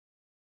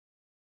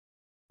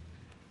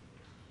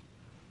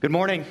Good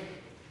morning.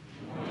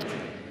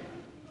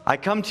 I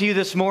come to you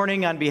this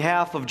morning on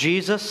behalf of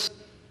Jesus,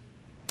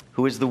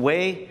 who is the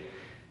way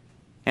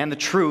and the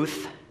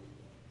truth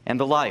and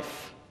the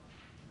life.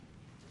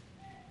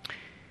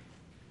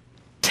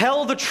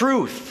 Tell the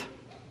truth.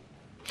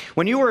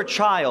 When you were a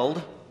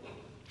child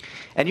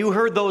and you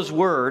heard those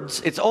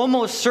words, it's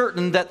almost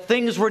certain that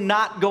things were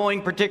not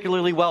going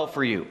particularly well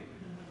for you.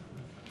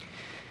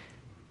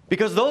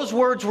 Because those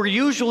words were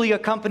usually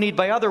accompanied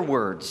by other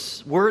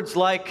words. Words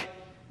like,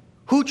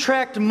 who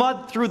tracked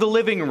mud through the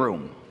living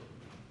room?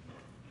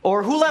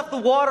 Or who left the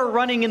water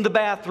running in the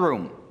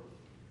bathroom?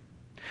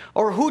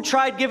 Or who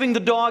tried giving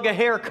the dog a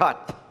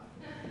haircut?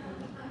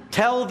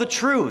 Tell the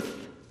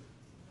truth.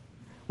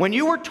 When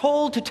you were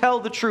told to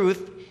tell the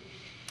truth,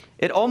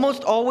 it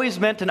almost always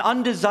meant an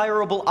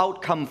undesirable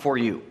outcome for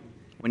you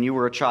when you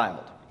were a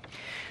child.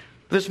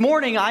 This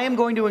morning, I am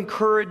going to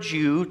encourage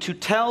you to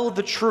tell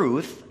the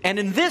truth, and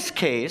in this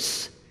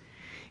case,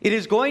 it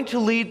is going to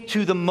lead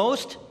to the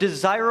most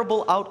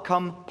desirable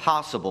outcome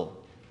possible: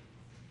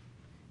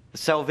 the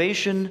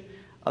salvation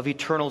of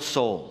eternal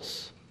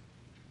souls.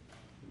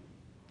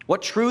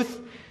 What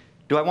truth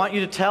do I want you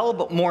to tell?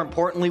 But more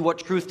importantly, what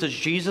truth does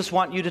Jesus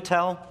want you to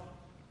tell?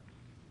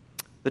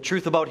 The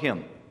truth about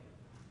Him.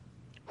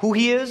 Who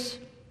He is,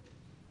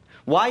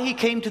 why He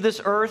came to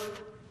this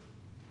earth,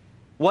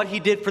 what He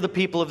did for the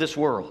people of this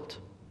world.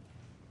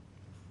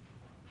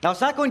 Now,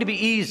 it's not going to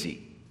be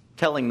easy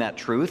telling that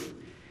truth.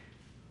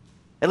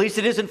 At least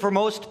it isn't for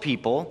most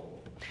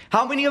people.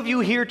 How many of you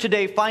here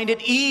today find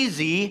it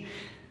easy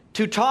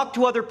to talk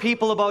to other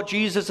people about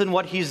Jesus and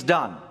what He's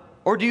done?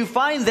 Or do you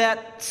find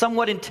that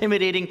somewhat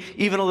intimidating,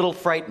 even a little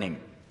frightening?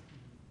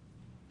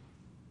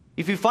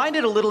 If you find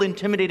it a little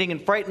intimidating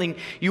and frightening,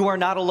 you are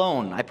not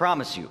alone, I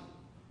promise you.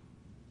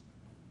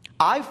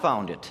 I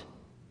found it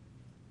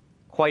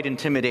quite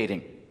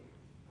intimidating.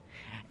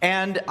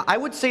 And I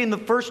would say in the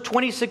first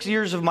 26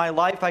 years of my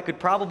life, I could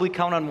probably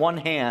count on one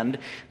hand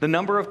the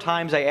number of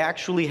times I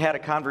actually had a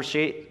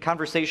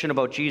conversation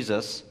about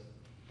Jesus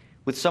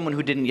with someone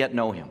who didn't yet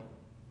know Him.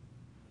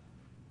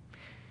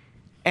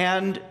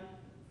 And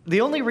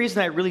the only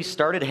reason I really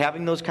started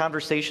having those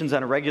conversations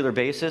on a regular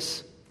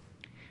basis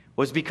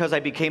was because I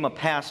became a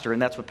pastor,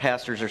 and that's what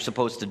pastors are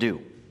supposed to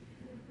do.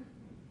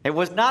 It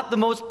was not the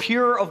most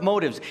pure of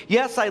motives.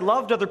 Yes, I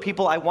loved other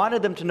people. I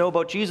wanted them to know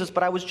about Jesus,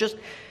 but I was just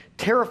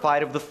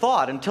terrified of the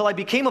thought until I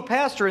became a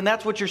pastor, and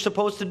that's what you're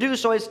supposed to do,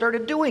 so I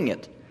started doing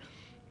it.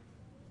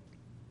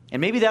 And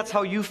maybe that's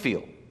how you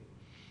feel.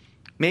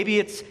 Maybe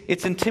it's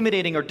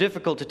intimidating or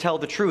difficult to tell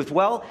the truth.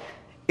 Well,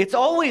 it's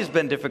always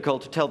been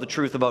difficult to tell the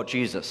truth about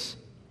Jesus.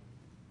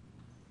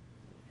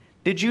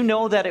 Did you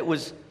know that it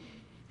was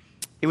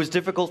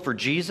difficult for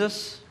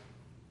Jesus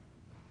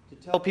to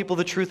tell people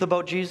the truth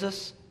about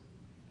Jesus?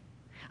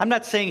 I'm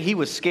not saying He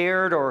was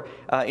scared or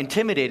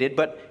intimidated,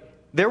 but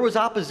there was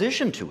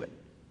opposition to it.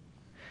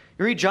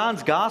 You read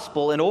John's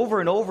Gospel, and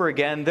over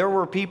again, there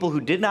were people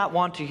who did not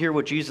want to hear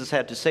what Jesus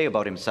had to say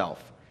about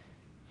Himself.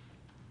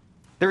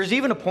 There was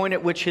even a point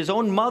at which His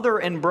own mother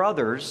and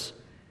brothers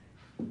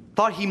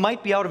thought He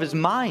might be out of His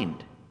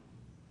mind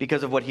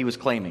because of what He was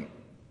claiming.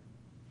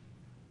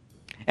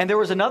 And there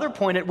was another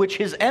point at which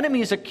His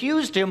enemies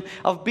accused Him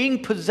of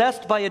being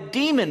possessed by a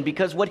demon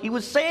because what He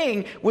was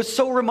saying was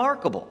so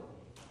remarkable.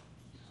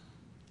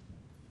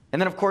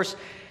 And then, of course,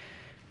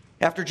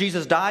 after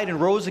Jesus died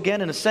and rose again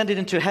and ascended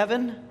into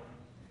heaven,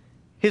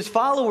 His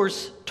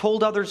followers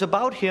told others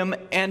about Him,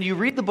 and you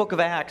read the book of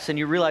Acts and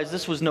you realize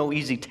this was no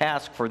easy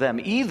task for them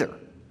either.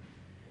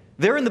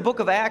 There in the book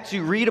of Acts,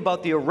 you read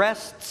about the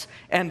arrests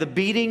and the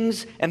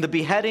beatings and the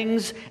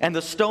beheadings and the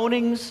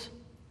stonings.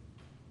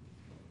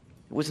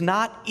 It was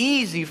not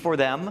easy for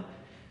them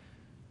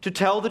to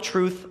tell the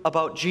truth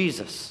about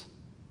Jesus.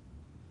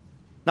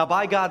 Now,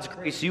 by God's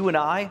grace, you and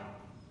I,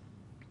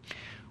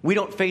 we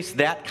don't face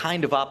that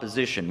kind of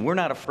opposition. We're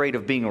not afraid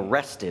of being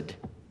arrested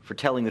for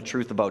telling the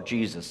truth about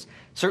Jesus.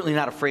 Certainly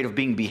not afraid of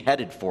being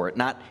beheaded for it.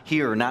 Not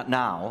here, not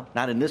now,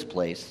 not in this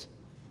place.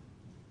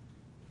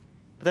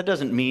 But that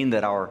doesn't mean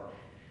that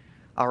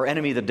our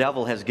enemy, the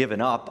devil, has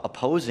given up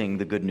opposing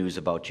the good news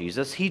about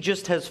Jesus. He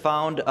just has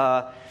found,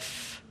 I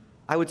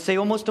would say,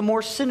 almost a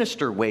more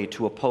sinister way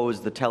to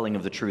oppose the telling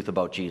of the truth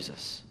about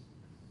Jesus.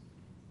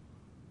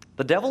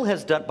 The devil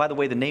has done, by the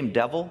way, the name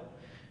devil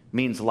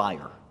means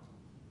liar.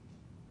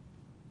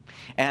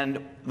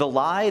 And the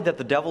lie that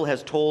the devil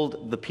has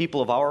told the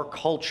people of our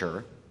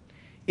culture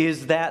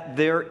is that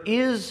there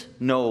is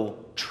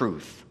no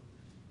truth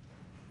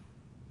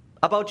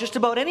about just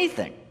about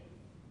anything,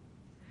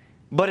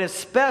 but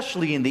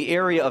especially in the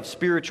area of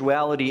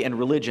spirituality and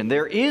religion.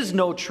 There is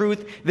no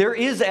truth. There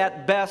is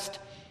at best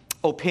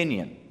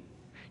opinion.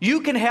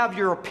 You can have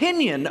your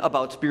opinion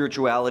about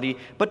spirituality,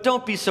 but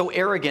don't be so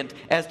arrogant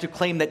as to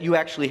claim that you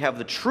actually have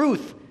the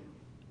truth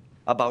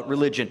about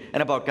religion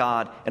and about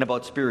God and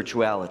about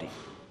spirituality.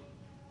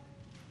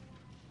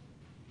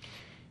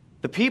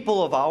 The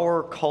people of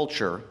our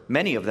culture,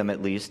 many of them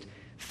at least,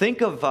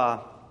 think of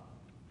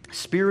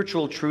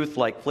spiritual truth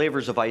like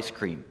flavors of ice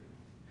cream.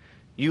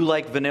 You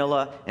like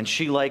vanilla, and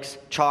she likes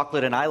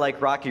chocolate, and I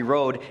like Rocky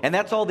Road, and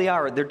that's all they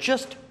are. They're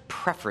just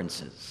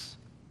preferences.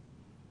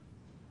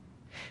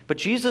 But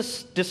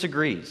Jesus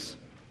disagrees.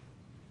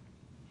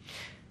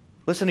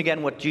 Listen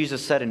again what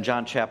Jesus said in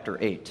John chapter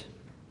 8.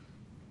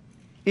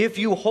 If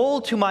you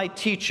hold to my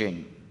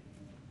teaching,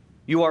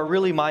 you are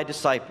really my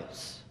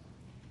disciples.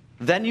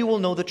 Then you will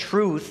know the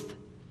truth,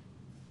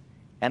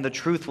 and the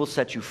truth will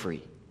set you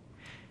free.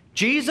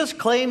 Jesus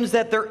claims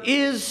that there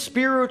is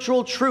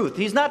spiritual truth.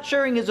 He's not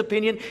sharing his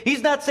opinion.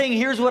 He's not saying,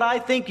 here's what I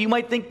think, you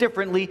might think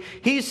differently.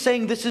 He's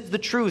saying this is the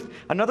truth.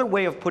 Another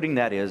way of putting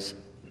that is,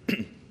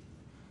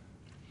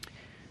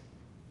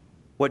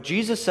 what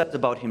Jesus says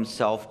about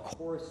himself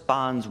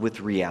corresponds with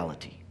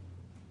reality.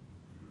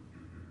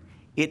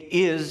 It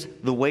is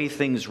the way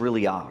things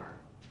really are.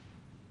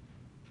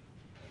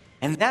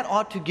 And that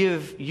ought to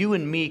give you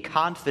and me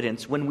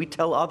confidence when we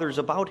tell others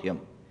about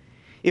him.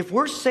 If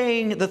we're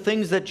saying the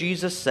things that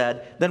Jesus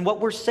said, then what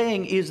we're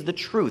saying is the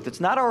truth.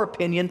 It's not our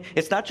opinion.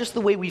 It's not just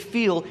the way we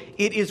feel.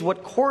 It is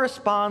what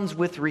corresponds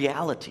with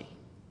reality.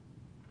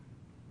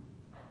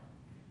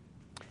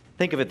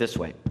 Think of it this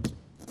way.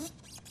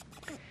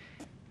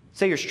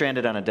 Say you're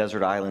stranded on a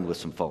desert island with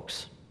some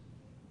folks,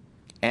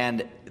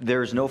 and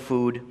there's no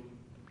food,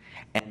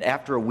 and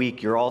after a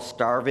week you're all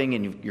starving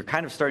and you're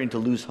kind of starting to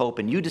lose hope,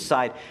 and you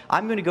decide,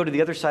 I'm going to go to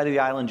the other side of the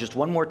island just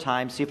one more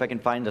time, see if I can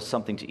find us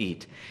something to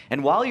eat.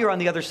 And while you're on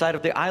the other side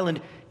of the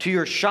island, to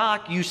your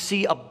shock, you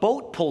see a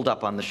boat pulled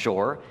up on the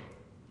shore,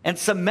 and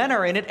some men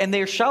are in it, and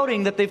they're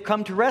shouting that they've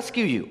come to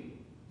rescue you.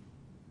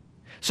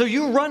 So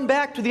you run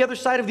back to the other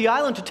side of the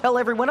island to tell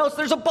everyone else,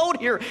 there's a boat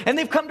here, and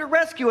they've come to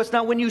rescue us.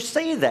 Now, when you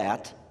say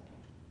that,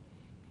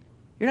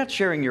 you're not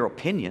sharing your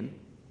opinion.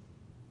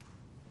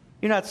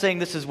 You're not saying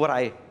this is what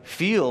I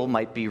feel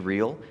might be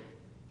real.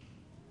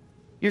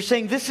 You're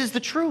saying this is the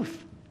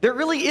truth. There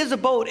really is a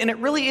boat, and it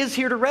really is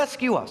here to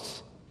rescue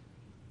us.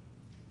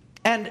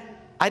 And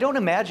I don't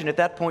imagine at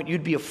that point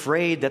you'd be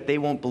afraid that they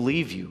won't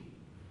believe you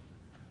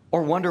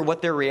or wonder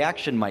what their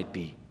reaction might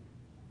be.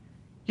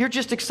 You're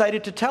just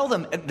excited to tell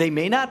them. They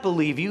may not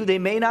believe you. They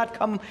may not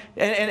come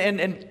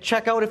and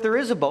check out if there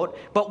is a boat.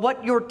 But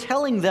what you're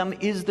telling them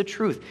is the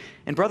truth.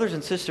 And brothers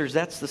and sisters,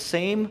 that's the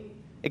same,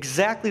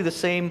 exactly the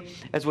same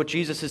as what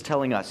Jesus is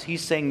telling us.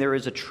 He's saying there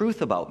is a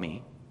truth about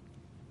me.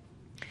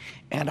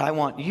 And I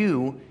want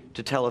you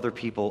to tell other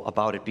people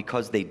about it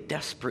because they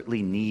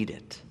desperately need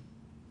it.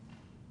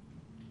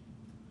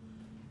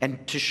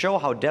 And to show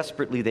how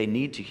desperately they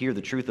need to hear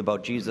the truth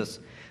about Jesus,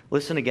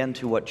 listen again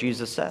to what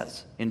Jesus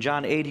says. In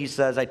John 8, he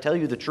says, I tell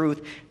you the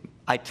truth.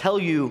 I tell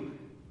you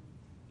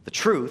the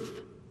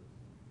truth.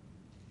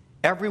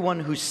 Everyone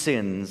who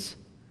sins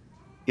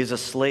is a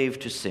slave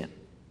to sin.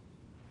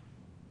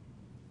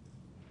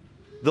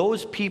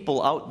 Those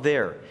people out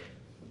there,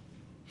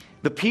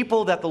 the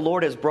people that the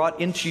Lord has brought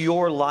into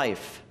your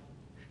life,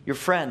 your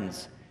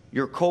friends,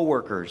 your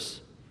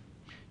coworkers,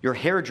 your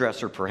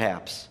hairdresser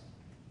perhaps,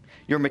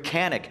 your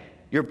mechanic,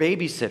 your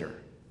babysitter,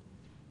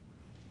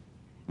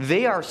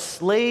 they are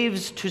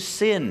slaves to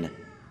sin,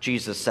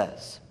 Jesus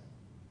says.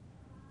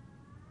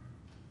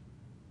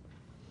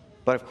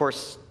 But of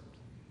course,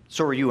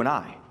 so are you and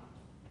I.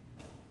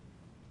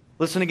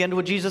 Listen again to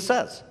what Jesus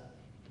says.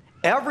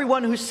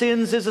 Everyone who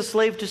sins is a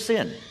slave to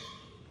sin.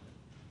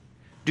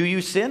 Do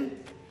you sin?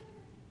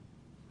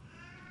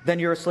 Then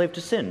you're a slave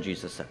to sin,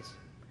 Jesus says.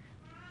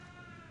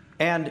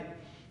 And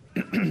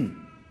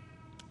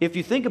if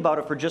you think about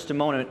it for just a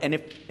moment, and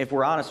if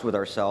we're honest with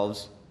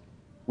ourselves,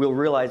 we'll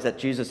realize that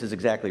Jesus is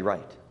exactly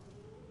right.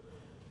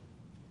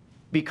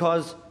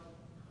 Because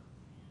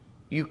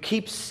you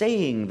keep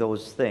saying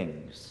those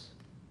things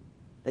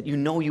that you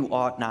know you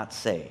ought not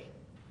say.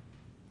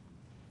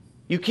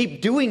 You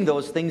keep doing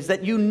those things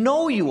that you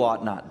know you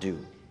ought not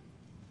do.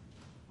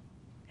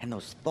 And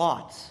those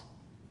thoughts,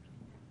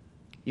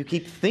 you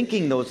keep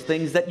thinking those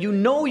things that you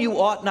know you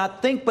ought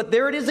not think, but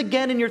there it is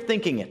again and you're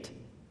thinking it.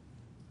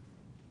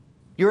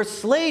 You're a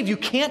slave. You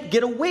can't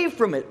get away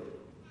from it.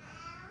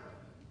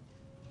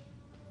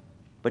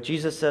 But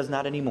Jesus says,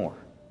 not anymore.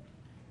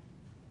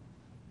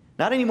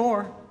 Not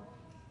anymore.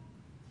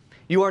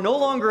 You are no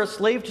longer a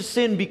slave to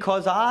sin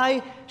because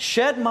I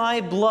shed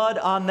my blood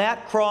on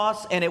that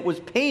cross and it was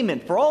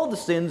payment for all the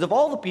sins of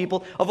all the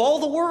people of all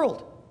the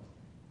world.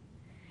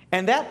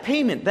 And that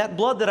payment, that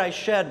blood that I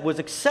shed, was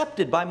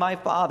accepted by my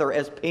Father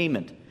as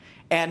payment.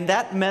 And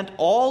that meant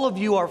all of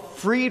you are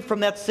freed from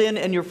that sin,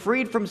 and you're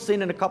freed from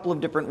sin in a couple of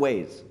different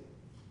ways.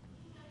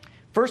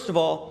 First of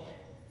all,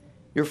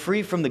 you're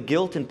free from the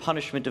guilt and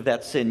punishment of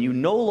that sin. You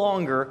no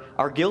longer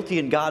are guilty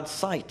in God's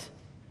sight.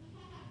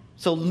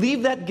 So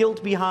leave that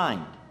guilt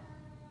behind.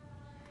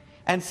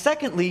 And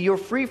secondly, you're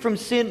free from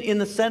sin in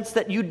the sense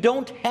that you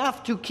don't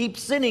have to keep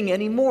sinning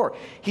anymore.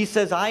 He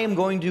says, I am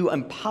going to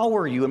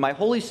empower you, and my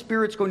Holy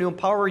Spirit's going to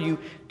empower you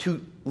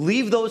to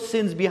leave those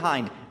sins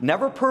behind.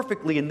 Never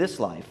perfectly in this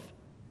life,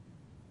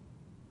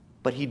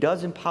 but He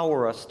does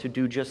empower us to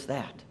do just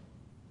that.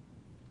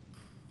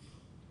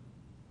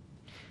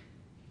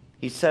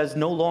 He says,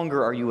 no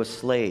longer are you a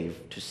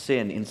slave to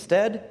sin.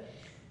 Instead,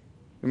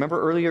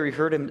 Remember earlier you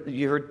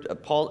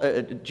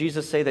heard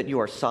Jesus say that you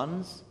are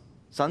sons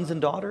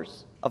and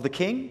daughters of the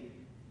King,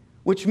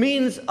 which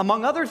means,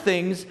 among other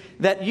things,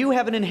 that you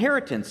have an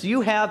inheritance.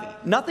 You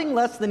have nothing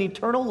less than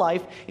eternal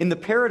life in the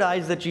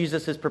paradise that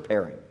Jesus is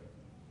preparing.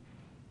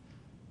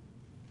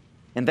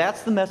 And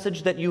that's the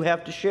message that you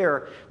have to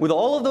share with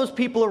all of those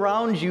people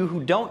around you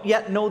who don't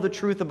yet know the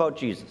truth about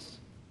Jesus.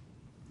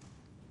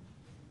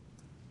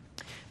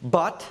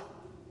 But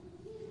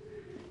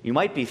you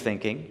might be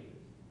thinking,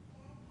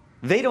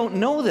 they don't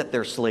know that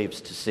they're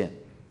slaves to sin.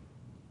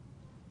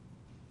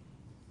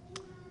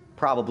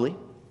 Probably.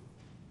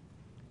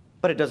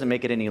 But it doesn't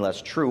make it any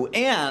less true.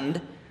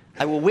 And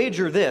I will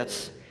wager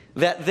this,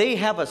 that they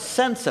have a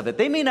sense of it.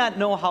 They may not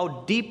know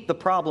how deep the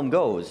problem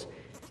goes,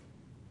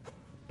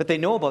 but they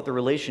know about the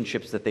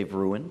relationships that they've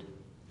ruined.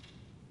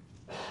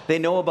 They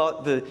know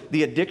about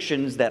the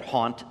addictions that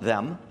haunt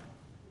them.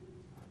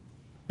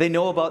 They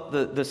know about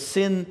the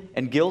sin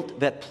and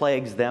guilt that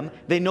plagues them.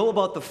 They know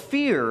about the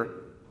fear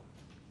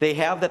they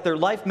have that their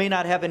life may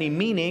not have any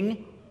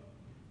meaning,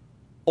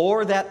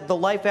 or that the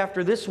life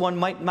after this one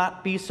might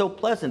not be so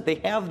pleasant. They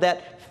have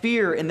that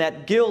fear and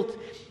that guilt.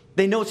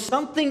 They know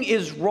something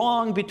is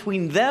wrong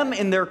between them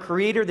and their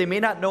Creator. They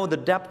may not know the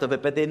depth of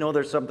it, but they know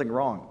there's something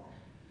wrong.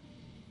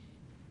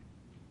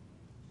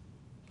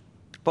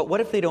 But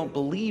what if they don't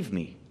believe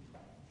me?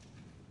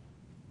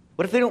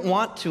 What if they don't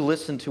want to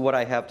listen to what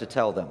I have to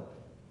tell them?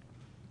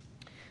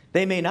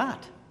 They may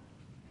not.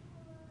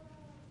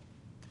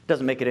 It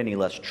doesn't make it any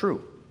less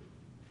true.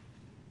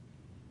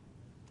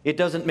 It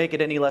doesn't make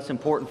it any less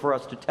important for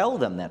us to tell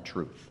them that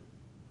truth.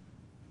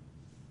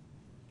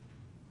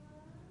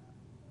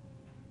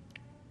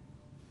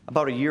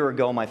 About a year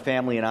ago, my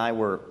family and I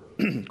were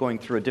going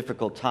through a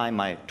difficult time.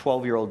 My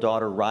 12-year-old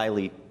daughter,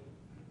 Riley,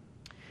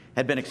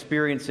 had been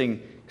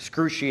experiencing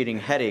excruciating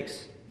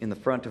headaches in the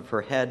front of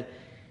her head. It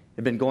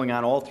had been going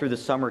on all through the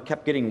summer,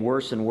 kept getting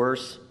worse and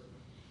worse.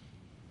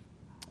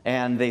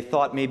 And they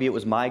thought maybe it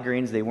was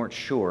migraines. They weren't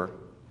sure.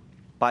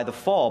 By the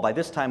fall, by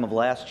this time of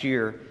last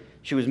year,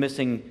 she was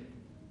missing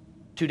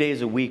 2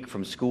 days a week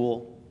from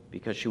school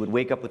because she would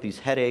wake up with these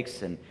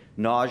headaches and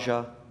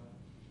nausea.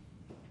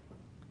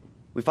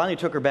 We finally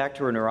took her back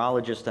to her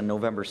neurologist on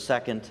November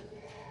 2nd.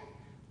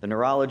 The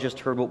neurologist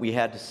heard what we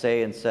had to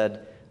say and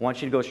said, "I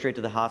want you to go straight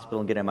to the hospital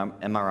and get an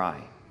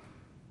MRI,"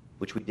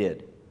 which we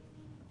did.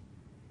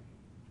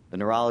 The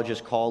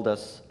neurologist called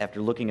us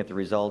after looking at the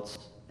results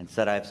and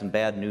said, "I have some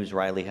bad news.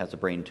 Riley has a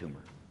brain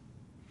tumor.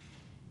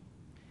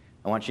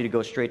 I want you to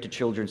go straight to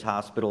Children's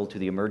Hospital to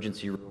the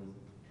emergency room.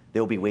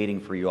 They'll be waiting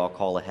for you. I'll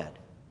call ahead."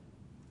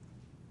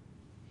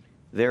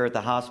 There at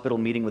the hospital,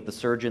 meeting with the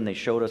surgeon, they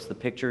showed us the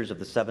pictures of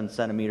the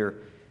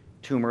 7-centimeter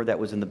tumor that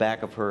was in the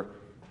back of her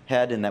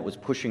head and that was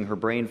pushing her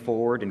brain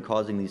forward and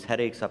causing these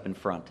headaches up in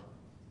front.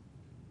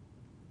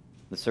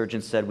 The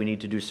surgeon said, "We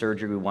need to do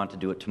surgery. We want to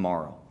do it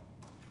tomorrow."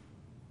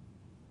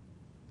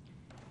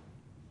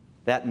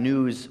 That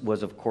news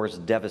was, of course,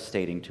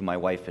 devastating to my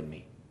wife and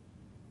me.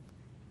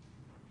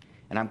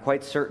 And I'm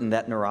quite certain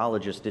that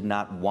neurologist did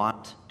not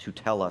want to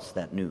tell us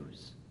that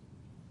news.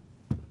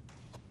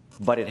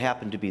 But it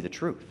happened to be the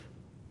truth.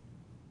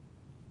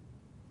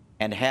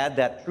 And had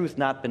that truth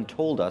not been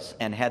told us,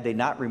 and had they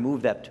not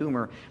removed that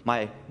tumor,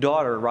 my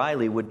daughter,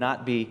 Riley, would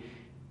not be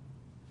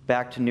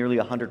back to nearly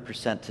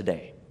 100%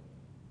 today.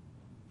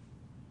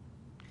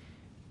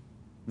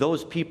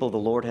 Those people the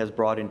Lord has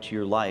brought into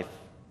your life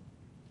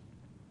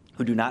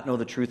who do not know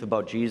the truth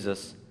about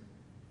Jesus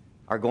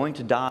are going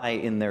to die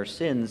in their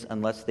sins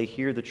unless they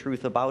hear the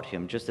truth about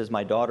him, just as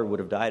my daughter would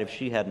have died if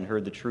she hadn't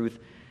heard the truth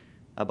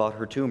about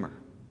her tumor.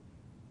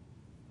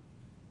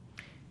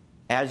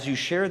 As you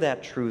share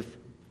that truth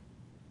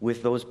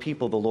with those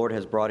people the Lord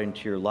has brought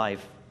into your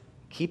life,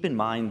 keep in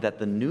mind that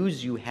the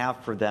news you have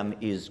for them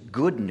is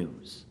good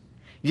news.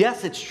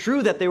 Yes, it's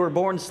true that they were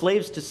born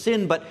slaves to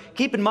sin, but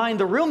keep in mind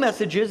the real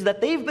message is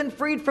that they've been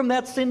freed from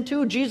that sin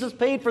too. Jesus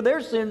paid for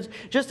their sins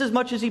just as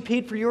much as he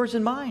paid for yours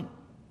and mine.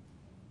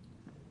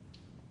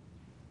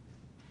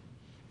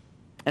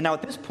 And now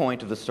at this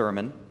point of the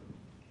sermon,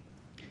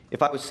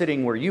 if I was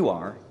sitting where you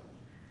are,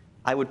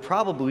 I would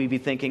probably be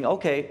thinking,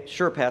 okay,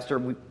 sure,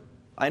 Pastor,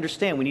 I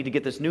understand we need to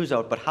get this news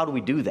out, but how do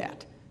we do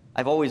that?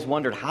 I've always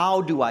wondered,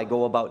 how do I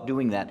go about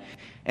doing that?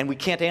 And we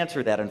can't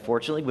answer that,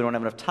 unfortunately. We don't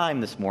have enough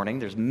time this morning.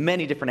 There's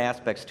many different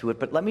aspects to it,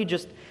 but let me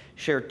just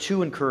share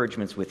 2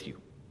 encouragements with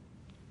you.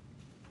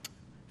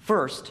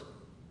 First,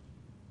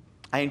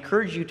 I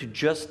encourage you to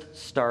just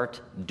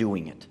start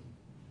doing it.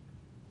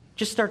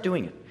 Just start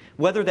doing it.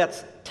 Whether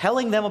that's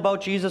telling them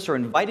about Jesus or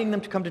inviting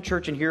them to come to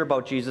church and hear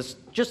about Jesus,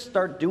 just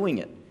start doing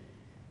it.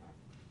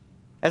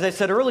 As I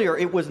said earlier,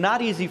 it was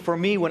not easy for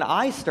me when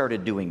I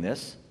started doing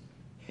this.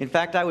 In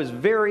fact, I was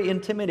very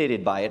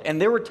intimidated by it. And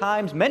there were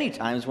times, many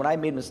times, when I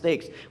made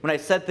mistakes, when I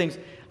said things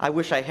I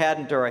wish I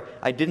hadn't, or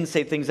I didn't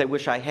say things I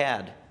wish I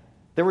had.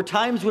 There were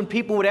times when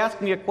people would ask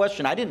me a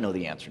question, I didn't know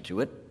the answer to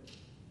it.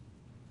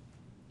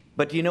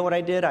 But do you know what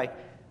I did? I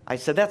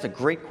said, "That's a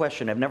great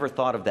question. I've never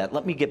thought of that.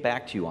 Let me get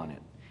back to you on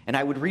it." And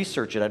I would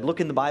research it. I'd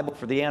look in the Bible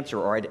for the answer,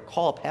 or I'd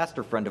call a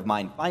pastor friend of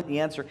mine, find the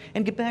answer,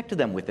 and get back to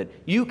them with it.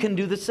 You can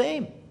do the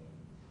same.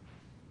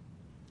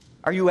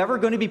 Are you ever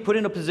going to be put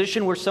in a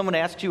position where someone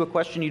asks you a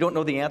question you don't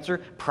know the answer?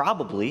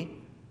 Probably.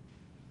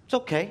 It's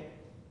okay.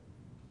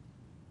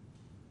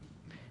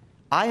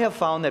 I have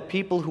found that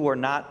people who are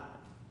not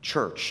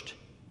churched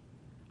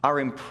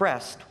are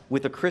impressed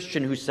with a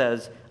Christian who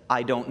says,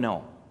 I don't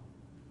know.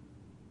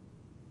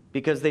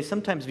 Because they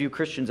sometimes view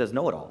Christians as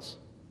know-it-alls.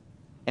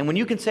 And when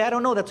you can say, I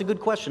don't know, that's a good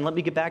question, let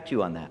me get back to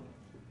you on that.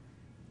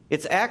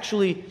 It's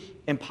actually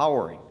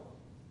empowering.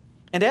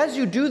 And as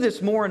you do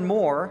this more and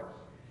more,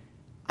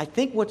 I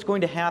think what's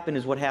going to happen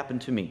is what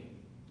happened to me.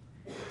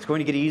 It's going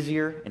to get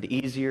easier and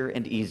easier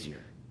and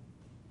easier.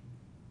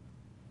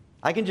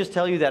 I can just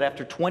tell you that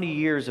after 20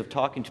 years of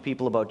talking to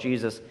people about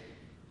Jesus,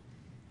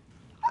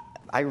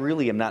 I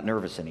really am not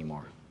nervous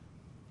anymore.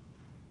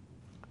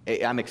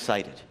 I'm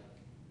excited.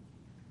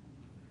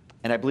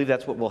 And I believe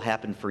that's what will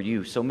happen for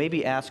you. So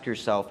maybe ask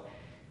yourself,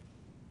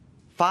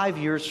 5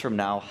 years from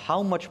now,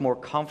 how much more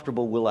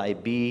comfortable will I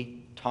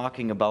be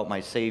talking about my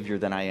Savior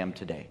than I am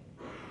today?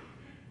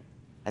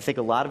 I think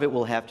a lot of it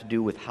will have to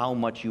do with how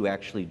much you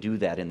actually do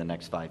that in the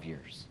next 5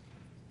 years.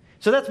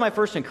 So that's my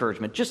first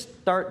encouragement.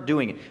 Just start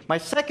doing it. My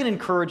second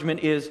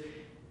encouragement is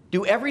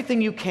do everything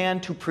you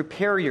can to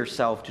prepare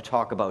yourself to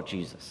talk about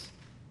Jesus.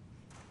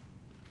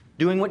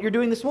 Doing what you're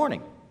doing this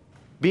morning.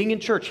 Being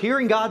in church,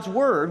 hearing God's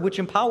word, which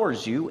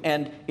empowers you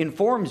and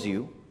informs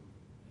you.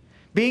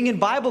 Being in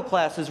Bible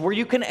classes where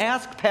you can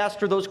ask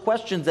Pastor those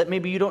questions that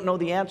maybe you don't know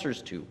the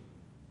answers to.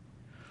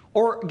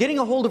 Or getting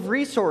a hold of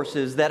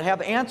resources that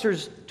have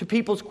answers to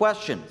people's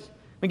questions.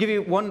 Let me give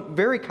you one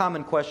very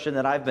common question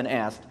that I've been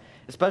asked,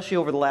 especially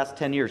over the last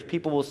 10 years.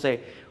 People will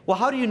say, well,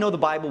 how do you know the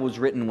Bible was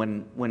written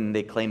when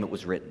they claim it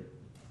was written?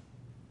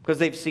 Because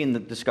they've seen the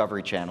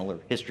Discovery Channel or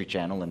History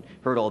Channel and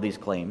heard all these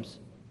claims.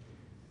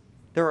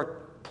 There are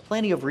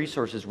plenty of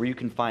resources where you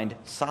can find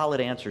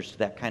solid answers to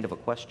that kind of a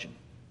question.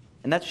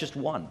 And that's just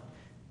one.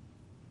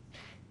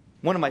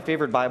 One of my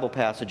favorite Bible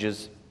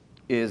passages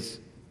is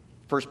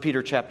 1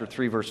 Peter chapter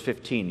 3, verse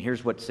 15.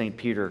 Here's what St.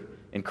 Peter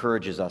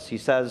encourages us. He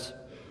says,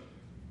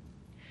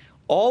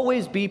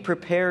 always be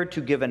prepared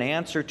to give an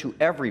answer to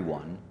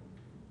everyone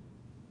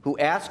who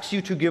asks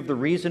you to give the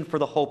reason for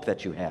the hope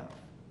that you have.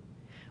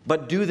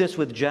 But do this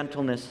with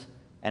gentleness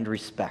and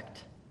respect.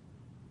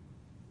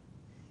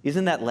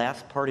 Isn't that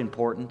last part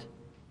important?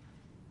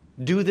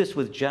 Do this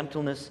with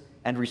gentleness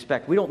and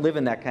respect. We don't live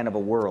in that kind of a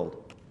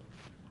world.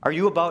 Are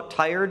you about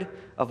tired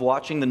of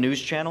watching the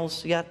news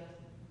channels yet?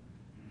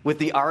 With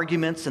the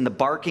arguments and the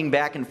barking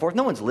back and forth.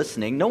 No one's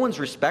listening. No one's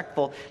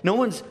respectful. No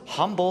one's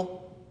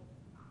humble.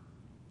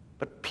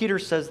 But Peter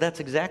says that's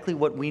exactly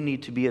what we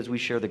need to be as we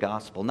share the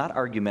gospel. Not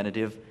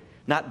argumentative,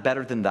 not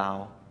better than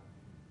thou,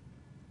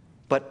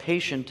 but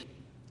patient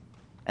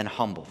and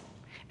humble.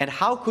 And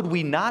how could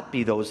we not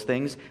be those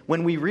things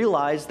when we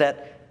realize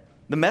that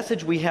the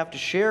message we have to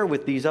share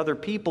with these other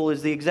people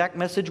is the exact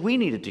message we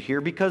needed to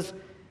hear, because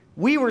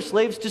we were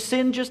slaves to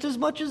sin just as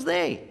much as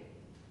they.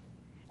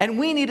 And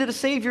we needed a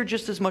Savior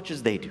just as much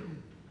as they do.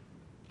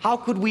 How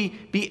could we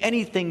be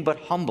anything but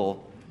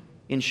humble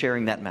in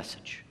sharing that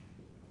message?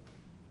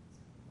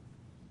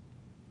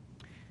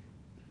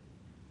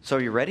 So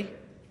are you ready?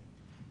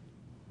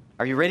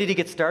 Are you ready to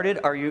get started?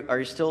 Are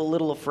you still a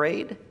little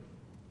afraid?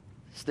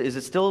 Is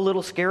it still a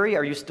little scary?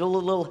 Are you still a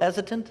little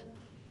hesitant?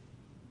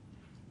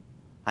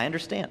 I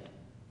understand.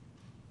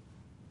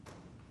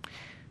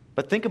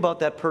 But think about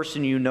that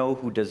person you know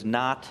who does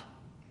not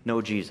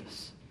know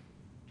Jesus.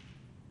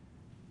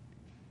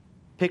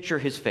 Picture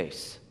his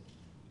face.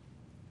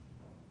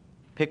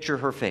 Picture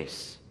her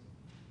face.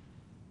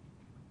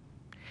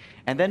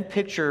 And then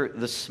picture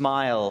the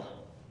smile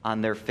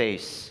on their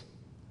face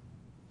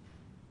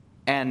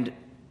and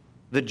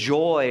the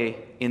joy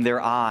in their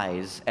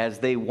eyes as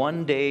they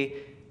one day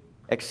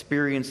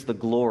experience the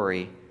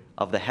glory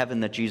of the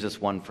heaven that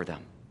Jesus won for them.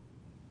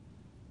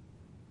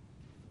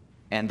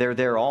 And they're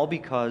there all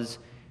because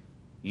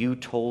you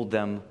told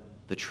them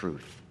the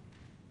truth.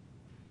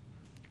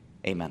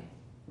 Amen.